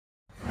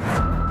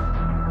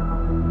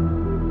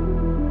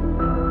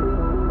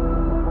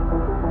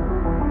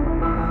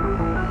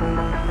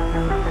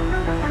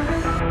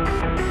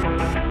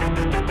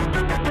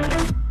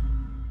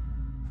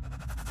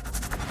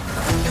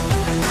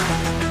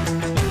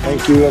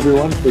Thank you,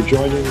 everyone, for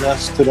joining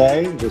us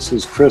today. This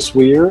is Chris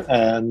Weir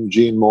and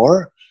Gene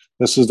Moore.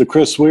 This is the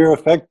Chris Weir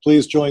Effect.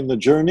 Please join the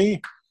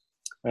journey.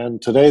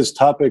 And today's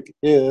topic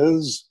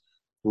is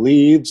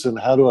leads and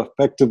how to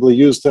effectively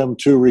use them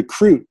to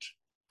recruit.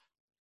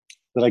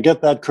 Did I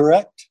get that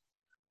correct?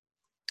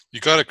 You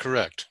got it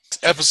correct.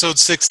 Episode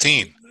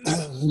 16.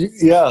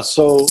 Yeah,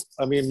 so,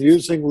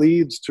 using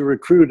leads to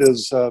recruit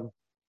is,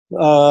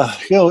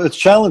 it's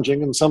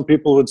challenging, and some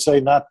people would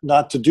say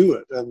not to do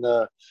it. And,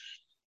 of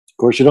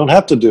course, you don't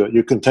have to do it.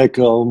 You can take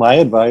my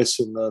advice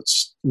and,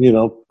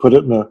 put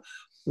it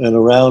in a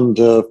round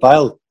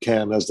file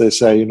can, as they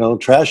say,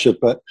 trash it.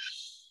 But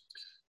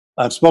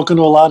I've spoken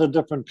to a lot of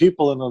different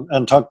people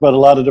and talked about a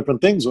lot of different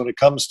things when it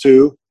comes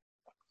to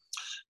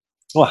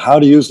how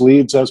to use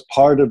leads as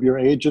part of your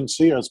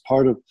agency,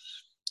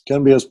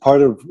 can be as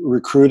part of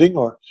recruiting,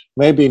 or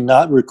maybe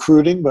not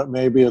recruiting, but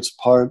maybe it's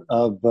part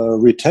of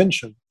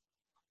retention.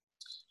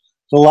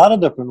 So a lot of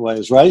different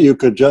ways, right? You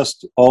could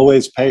just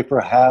always pay for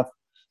half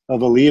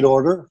of a lead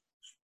order.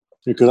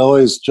 You could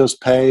always just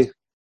pay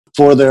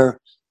for their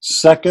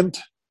second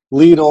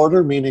lead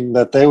order, meaning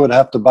that they would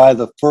have to buy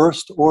the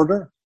first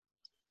order.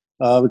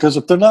 Because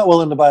if they're not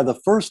willing to buy the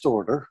first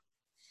order,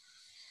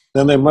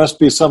 then there must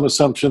be some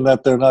assumption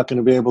that they're not going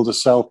to be able to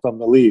sell from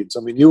the leads.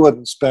 You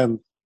wouldn't spend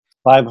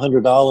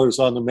 $500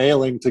 on the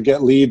mailing to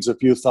get leads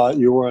if you thought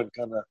you weren't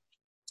going to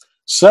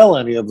sell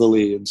any of the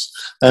leads.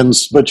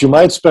 But you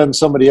might spend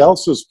somebody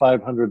else's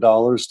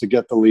 $500 to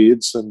get the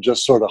leads and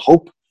just sort of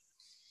hope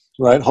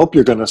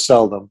you're going to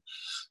sell them.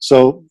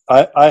 So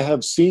I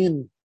have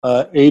seen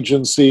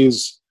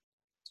agencies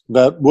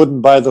that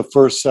wouldn't buy the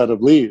first set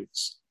of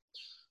leads.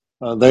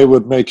 They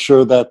would make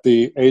sure that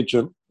the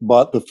agent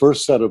bought the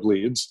first set of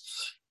leads,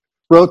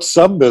 wrote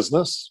some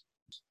business,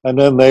 and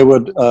then they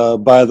would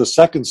buy the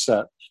second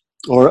set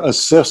or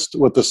assist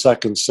with the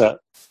second set.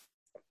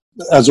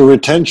 As a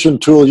retention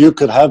tool, you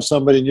could have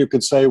somebody and you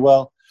could say,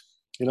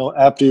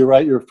 after you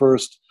write your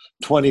first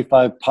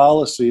 25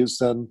 policies,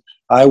 then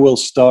I will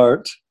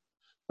start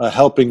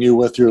helping you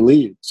with your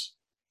leads.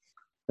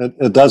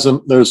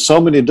 There's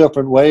so many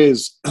different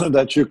ways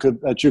that you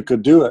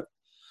could do it.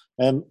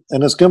 And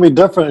it's going to be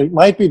different. It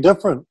might be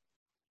different.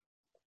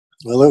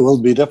 Well, it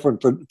will be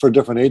different for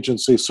different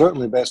agencies,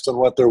 certainly based on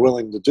what they're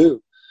willing to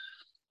do.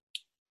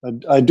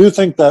 I do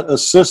think that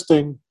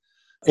assisting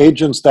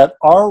agents that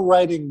are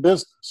writing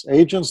business,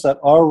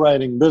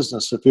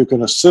 if you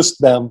can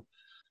assist them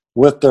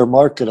with their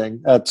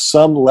marketing at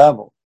some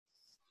level,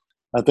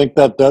 I think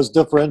that does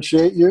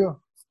differentiate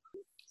you.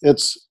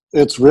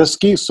 It's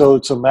risky, so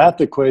it's a math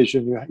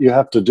equation you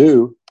have to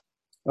do.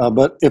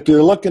 But if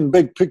you're looking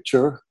big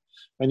picture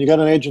and you got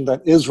an agent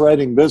that is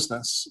writing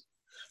business,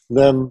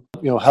 then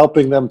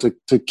helping them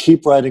to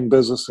keep writing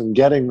business and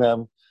getting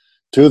them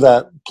to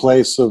that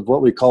place of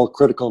what we call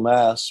critical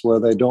mass, where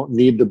they don't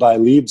need to buy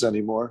leads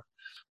anymore.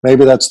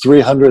 Maybe that's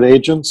 300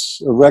 agents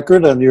a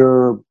record, and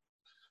you're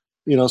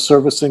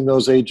servicing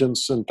those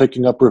agents and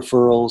picking up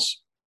referrals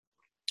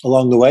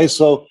along the way.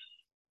 So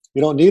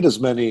you don't need as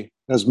many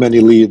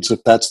leads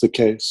if that's the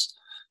case.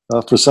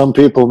 For some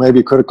people,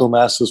 maybe critical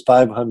mass is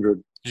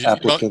 500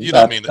 applicants.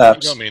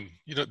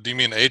 Do you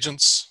mean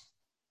agents?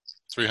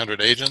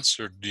 300 agents,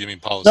 or do you mean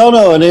policy?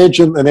 No. An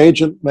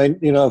agent may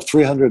have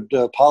 300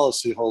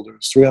 policy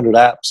holders, 300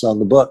 apps on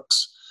the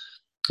books.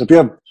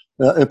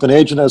 If an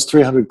agent has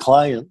 300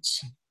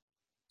 clients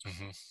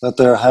that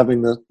they're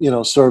having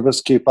to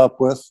service, keep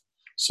up with,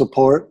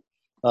 support,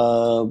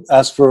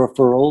 ask for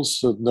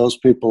referrals, and those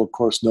people, of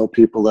course, know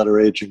people that are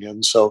aging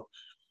in. So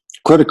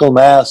critical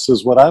mass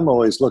is what I'm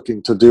always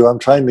looking to do. I'm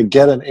trying to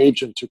get an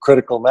agent to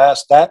critical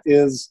mass. That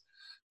is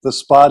the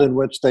spot in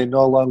which they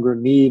no longer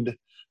need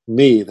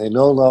me. They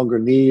no longer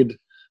need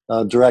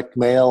direct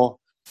mail.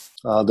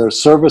 They're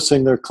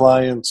servicing their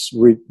clients,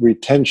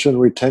 retention,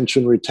 and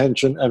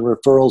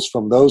referrals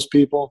from those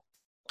people.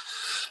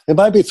 It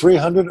might be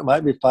 300, it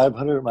might be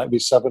 500, it might be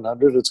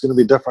 700. It's going to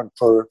be different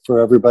for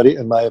everybody,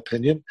 in my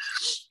opinion.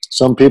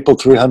 Some people,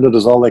 300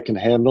 is all they can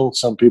handle.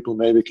 Some people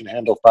maybe can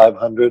handle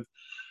 500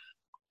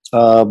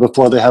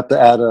 before they have to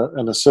add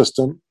an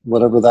assistant,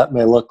 whatever that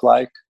may look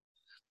like.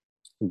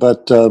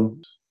 But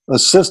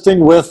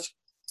assisting with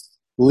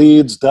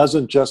leads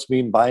doesn't just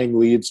mean buying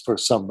leads for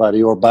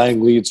somebody or buying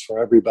leads for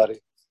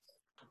everybody.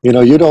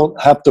 You don't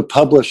have to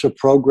publish a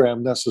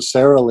program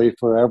necessarily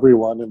for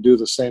everyone and do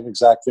the same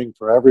exact thing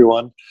for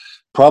everyone.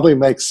 Probably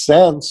makes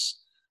sense,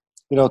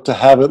 to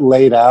have it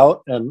laid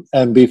out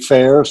and be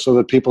fair so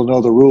that people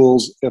know the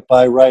rules. If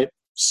I write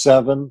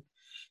 7,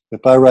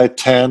 if I write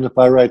 10, if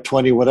I write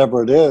 20,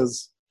 whatever it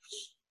is,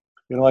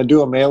 I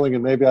do a mailing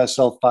and maybe I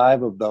sell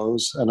 5 of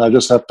those, and I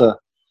just have to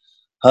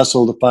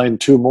hustle to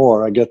find 2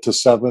 more. I get to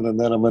 7, and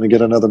then I'm going to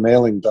get another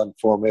mailing done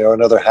for me, or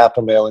another half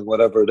a mailing,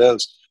 whatever it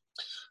is.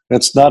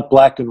 It's not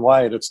black and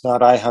white. It's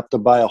not I have to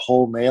buy a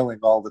whole mailing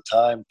all the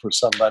time for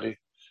somebody.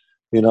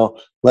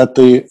 Let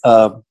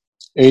the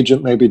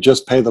agent maybe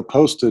just pay the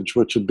postage,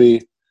 which would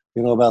be,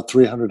 about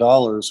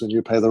 $300, and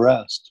you pay the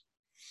rest.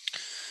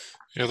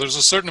 Yeah, there's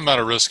a certain amount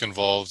of risk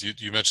involved.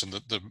 You mentioned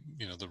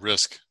the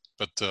risk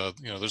but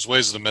there's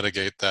ways to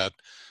mitigate that.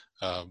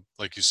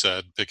 Like you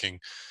said, picking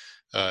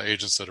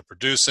agents that are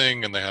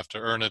producing and they have to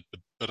earn it,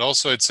 but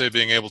also I'd say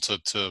being able to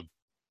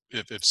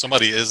if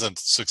somebody isn't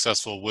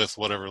successful with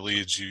whatever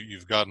leads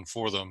you've gotten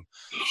for them,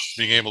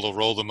 being able to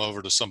roll them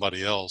over to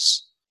somebody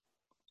else.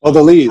 Oh,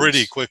 the leads.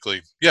 Pretty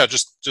quickly. Yeah,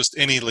 just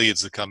any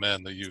leads that come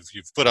in that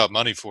you've put out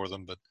money for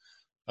them, but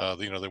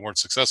they weren't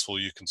successful.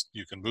 You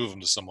can move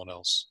them to someone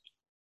else.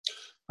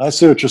 I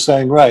see what you're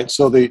saying. Right.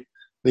 So the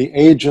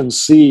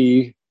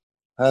agency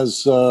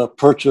has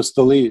purchased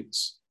the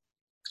leads,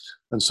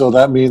 and so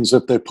that means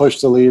if they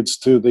push the leads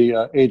to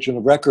the agent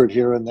of record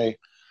here and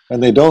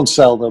they don't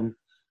sell them,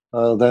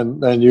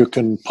 then you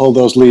can pull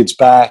those leads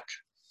back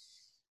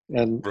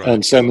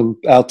and send them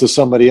out to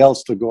somebody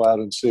else to go out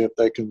and see if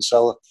they can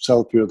sell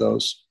a few of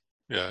those.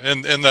 Yeah,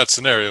 and in that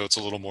scenario, it's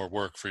a little more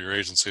work for your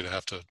agency to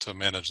have to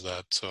manage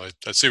that. So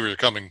I see where you're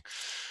coming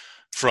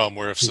from,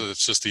 where if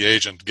it's just the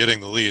agent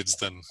getting the leads,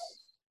 then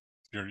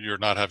you're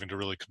not having to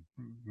really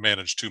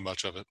manage too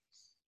much of it.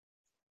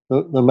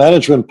 The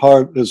management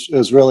part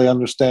is really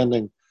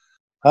understanding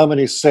how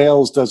many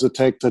sales does it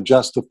take to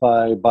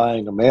justify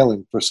buying a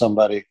mailing for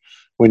somebody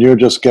when you're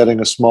just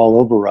getting a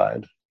small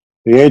override.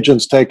 The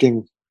agent's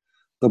taking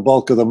the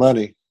bulk of the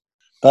money.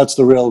 That's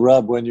the real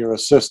rub when you're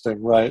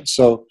assisting, right?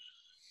 So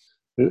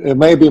it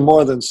may be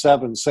more than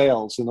 7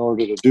 sales in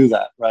order to do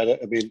that, right?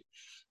 I mean,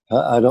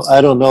 I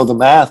don't know the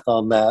math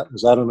on that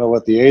because I don't know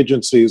what the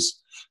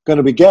agency's going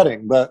to be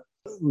getting. But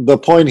the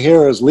point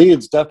here is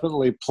leads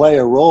definitely play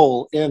a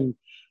role in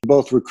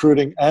both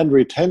recruiting and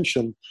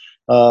retention,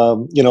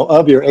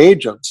 of your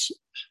agents.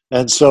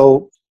 And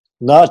so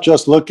not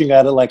just looking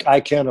at it like I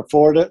can't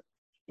afford it,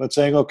 but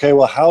saying, okay,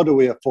 well, how do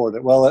we afford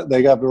it? Well,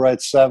 they got to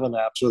write 7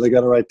 apps, or they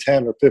got to write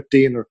 10 or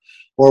 15,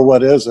 or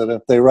what is it?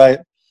 If they write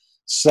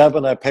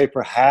 7, I pay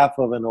for half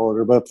of an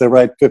order, but if they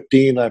write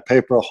 15, I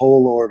pay for a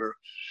whole order.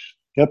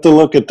 You have to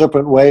look at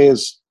different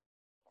ways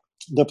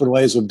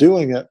of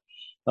doing it,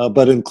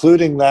 but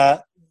including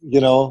that,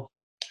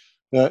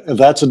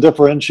 that's a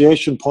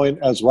differentiation point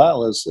as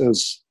well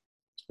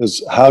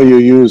as how you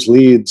use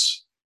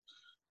leads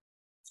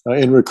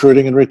in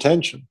recruiting and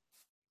retention.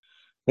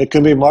 It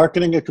can be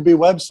marketing, it could be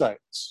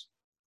websites.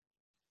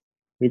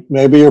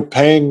 Maybe you're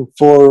paying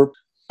for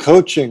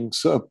coaching,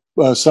 so,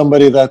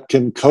 somebody that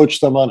can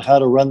coach them on how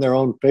to run their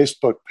own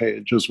Facebook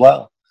page as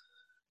well.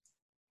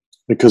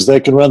 Because they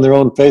can run their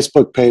own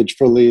Facebook page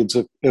for leads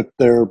if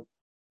they're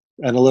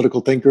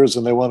analytical thinkers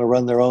and they want to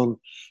run their own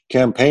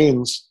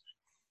campaigns.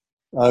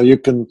 You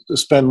can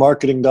spend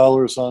marketing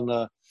dollars on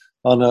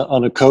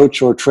a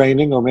coach or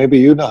training, or maybe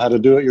you know how to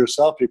do it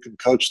yourself. You can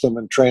coach them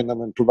and train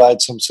them and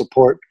provide some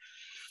support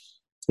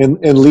in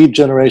lead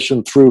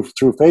generation through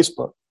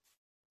Facebook.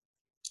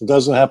 It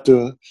doesn't have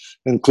to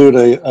include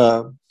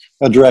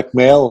a direct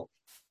mail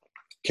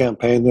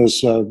campaign.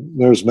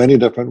 There's many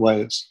different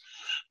ways.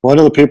 One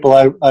of the people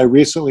I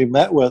recently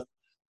met with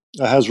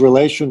has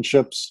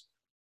relationships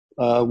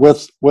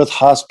with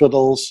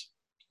hospitals,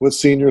 with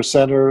senior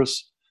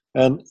centers,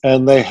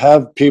 and they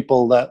have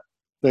people that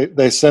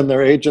they send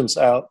their agents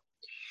out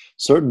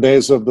certain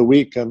days of the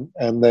week,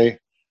 and they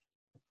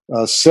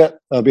sit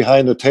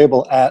behind a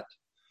table at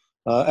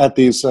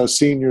these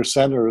senior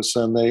centers,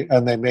 and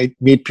they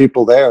meet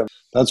people there.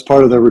 That's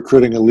part of their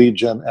recruiting and lead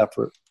gen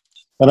effort.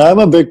 And I'm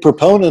a big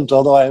proponent,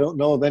 although I don't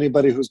know of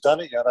anybody who's done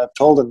it yet. I've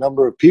told a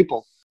number of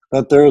people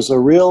that there's a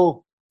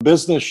real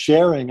business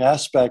sharing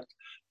aspect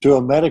to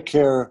a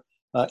Medicare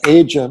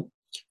agent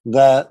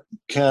that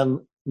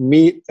can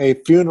meet a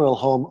funeral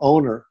home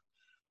owner.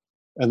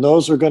 And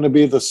those are going to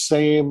be the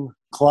same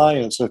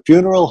clients. A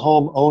funeral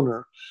home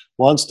owner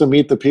wants to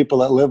meet the people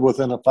that live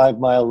within a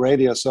 5-mile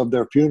radius of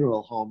their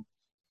funeral home.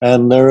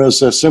 And there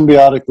is a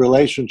symbiotic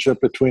relationship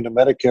between a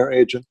Medicare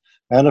agent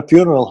and a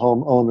funeral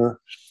home owner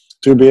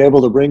to be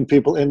able to bring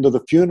people into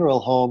the funeral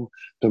home,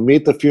 to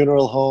meet the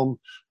funeral home,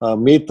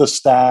 meet the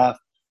staff,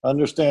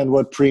 understand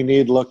what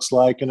pre-need looks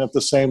like, and at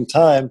the same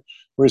time,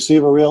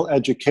 receive a real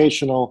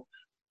educational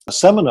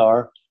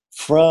seminar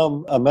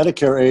from a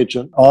Medicare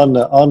agent on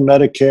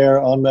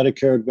Medicare, on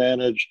Medicare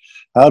Advantage,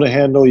 how to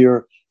handle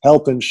your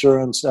health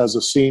insurance as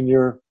a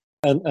senior.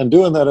 And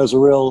doing that as a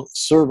real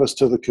service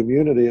to the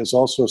community is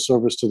also a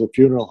service to the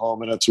funeral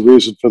home, and it's a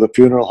reason for the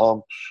funeral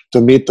home to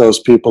meet those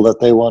people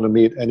that they want to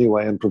meet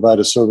anyway and provide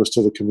a service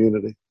to the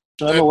community.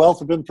 I'm a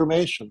wealth of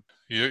information.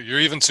 You're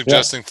even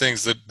suggesting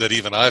things that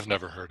even I've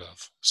never heard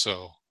of.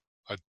 So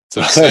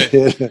that's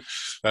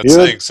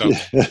saying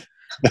something.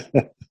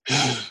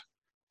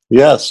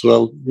 Yes,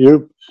 well,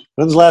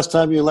 when's the last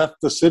time you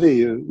left the city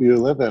you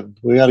live in?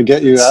 We got to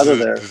get you out of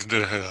there.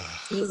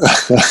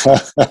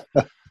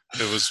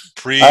 It was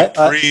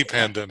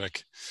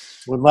pre-pandemic.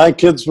 When my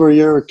kids were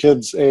your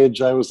kids' age,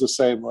 I was the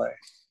same way.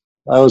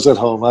 I was at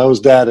home. I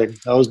was dadding.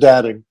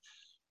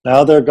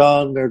 Now they're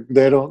gone.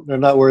 They're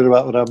not worried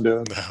about what I'm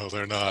doing. No,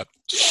 they're not.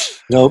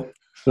 Nope.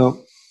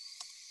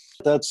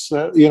 That's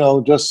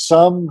just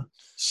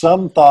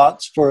some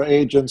thoughts for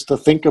agents to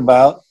think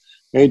about.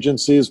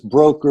 Agencies,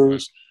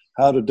 brokers,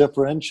 how to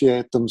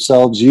differentiate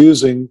themselves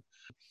using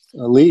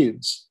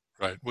leads.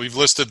 Right. Well, you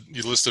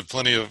listed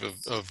plenty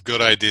of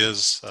good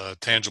ideas,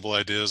 tangible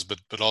ideas,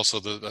 but also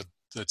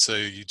let's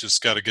say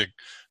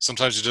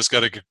sometimes you just got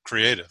to get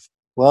creative.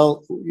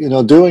 Well,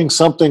 doing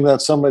something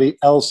that somebody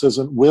else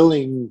isn't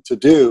willing to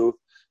do,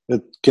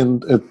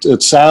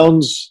 it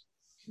sounds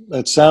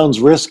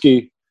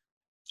risky,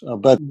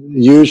 but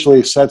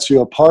usually sets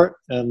you apart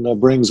and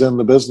brings in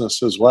the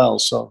business as well.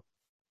 So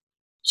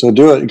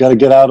do it. You got to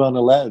get out on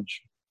a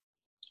ledge.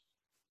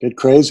 Get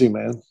crazy,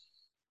 man.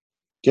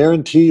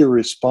 Guarantee your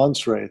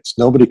response rates.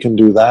 Nobody can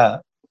do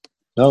that.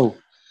 No.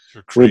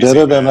 Crazy, we did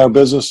it, man. and our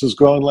business is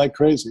growing like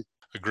crazy.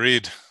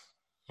 Agreed.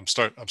 I'm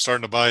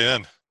starting to buy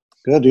in.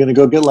 Good. You're going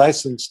to go get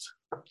licensed?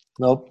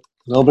 Nope.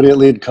 Nobody at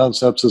Lead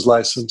Concepts is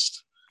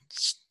licensed.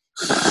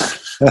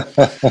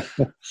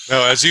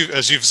 No, as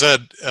you've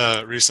said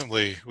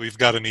recently, we've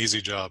got an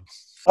easy job.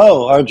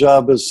 Oh, our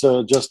job is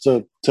just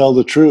to tell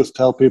the truth,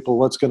 tell people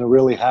what's going to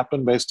really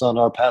happen based on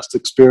our past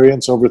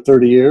experience over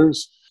 30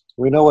 years.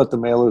 We know what the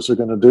mailers are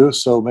going to do,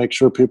 so make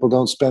sure people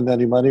don't spend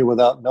any money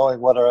without knowing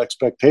what our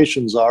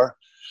expectations are.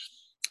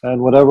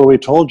 And whatever we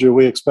told you,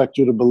 we expect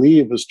you to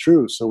believe is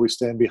true, so we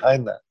stand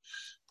behind that.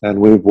 And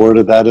we've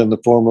worded that in the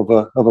form of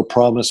a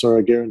promise or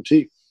a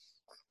guarantee.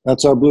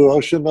 That's our blue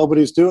ocean.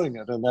 Nobody's doing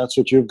it, and that's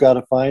what you've got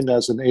to find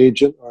as an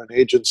agent or an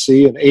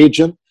agency. An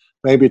agent,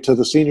 maybe to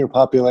the senior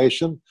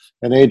population.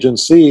 An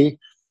agency,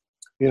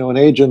 an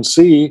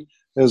agency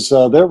is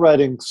they're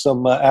writing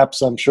some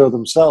apps, I'm sure,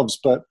 themselves,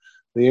 but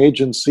the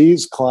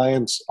agency's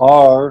clients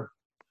are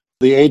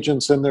the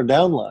agents in their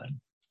downline.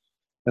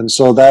 And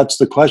so that's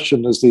the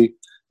question. Does the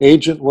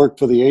agent work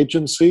for the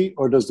agency,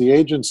 or does the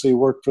agency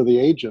work for the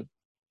agent?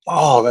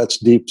 Oh, that's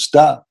deep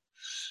stuff.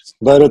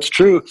 But it's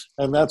true,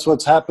 and that's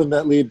what's happened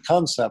at Lead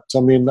Concepts. I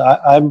mean,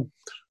 I'm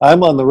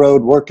on the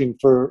road working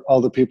for all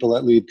the people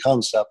at Lead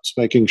Concepts,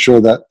 making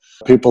sure that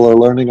people are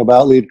learning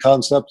about Lead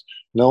Concepts,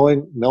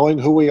 knowing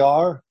who we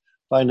are,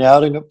 finding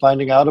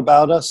out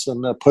about us,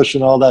 and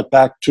pushing all that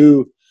back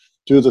to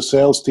the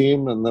sales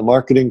team and the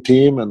marketing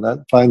team, and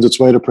that finds its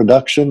way to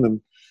production.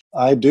 And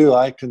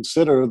I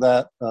consider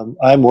that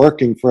I'm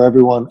working for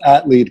everyone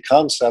at Lead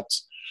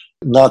Concepts,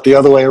 not the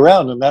other way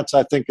around. And that's,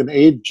 I think, an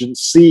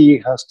agency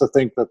has to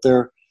think that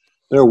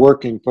they're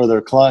working for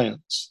their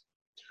clients.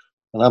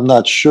 And I'm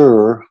not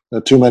sure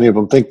that too many of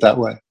them think that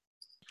way.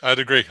 I'd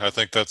agree. I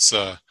think that's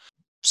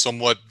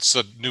somewhat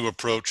a new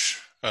approach.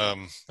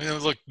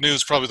 Look, new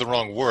is probably the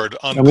wrong word.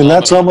 I mean,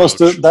 that's almost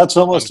a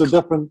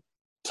different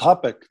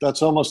topic.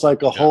 That's almost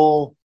like a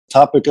whole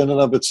topic in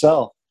and of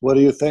itself. What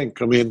do you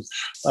think? I mean,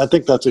 I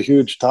think that's a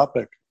huge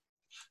topic,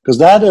 because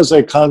that is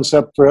a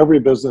concept for every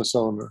business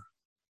owner,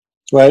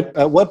 right?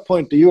 At what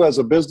point do you, as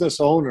a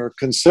business owner,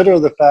 consider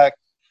the fact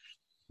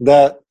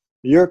that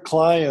your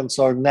clients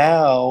are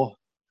now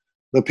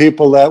the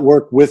people that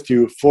work with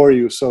you, for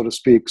you, so to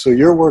speak? So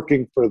you're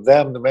working for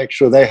them to make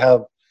sure they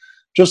have,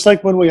 just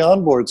like when we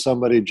onboard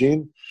somebody,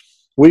 Gene,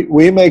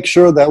 we make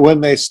sure that when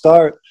they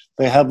start,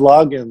 they have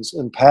logins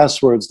and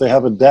passwords. They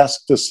have a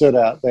desk to sit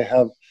at. They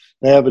have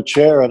a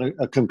chair and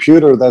a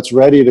computer that's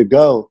ready to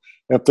go.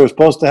 If they're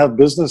supposed to have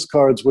business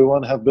cards, we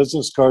want to have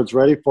business cards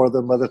ready for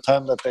them by the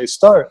time that they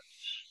start.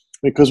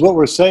 Because what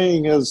we're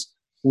saying is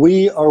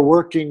we are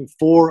working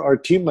for our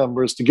team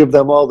members to give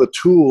them all the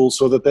tools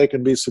so that they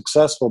can be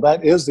successful.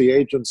 That is the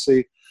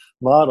agency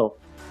model.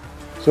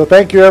 So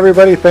thank you,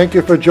 everybody. Thank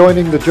you for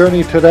joining the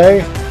journey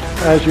today.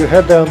 As you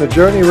head down the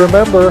journey,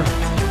 remember,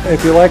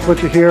 if you like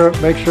what you hear,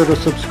 make sure to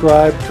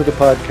subscribe to the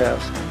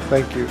podcast.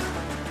 Thank you.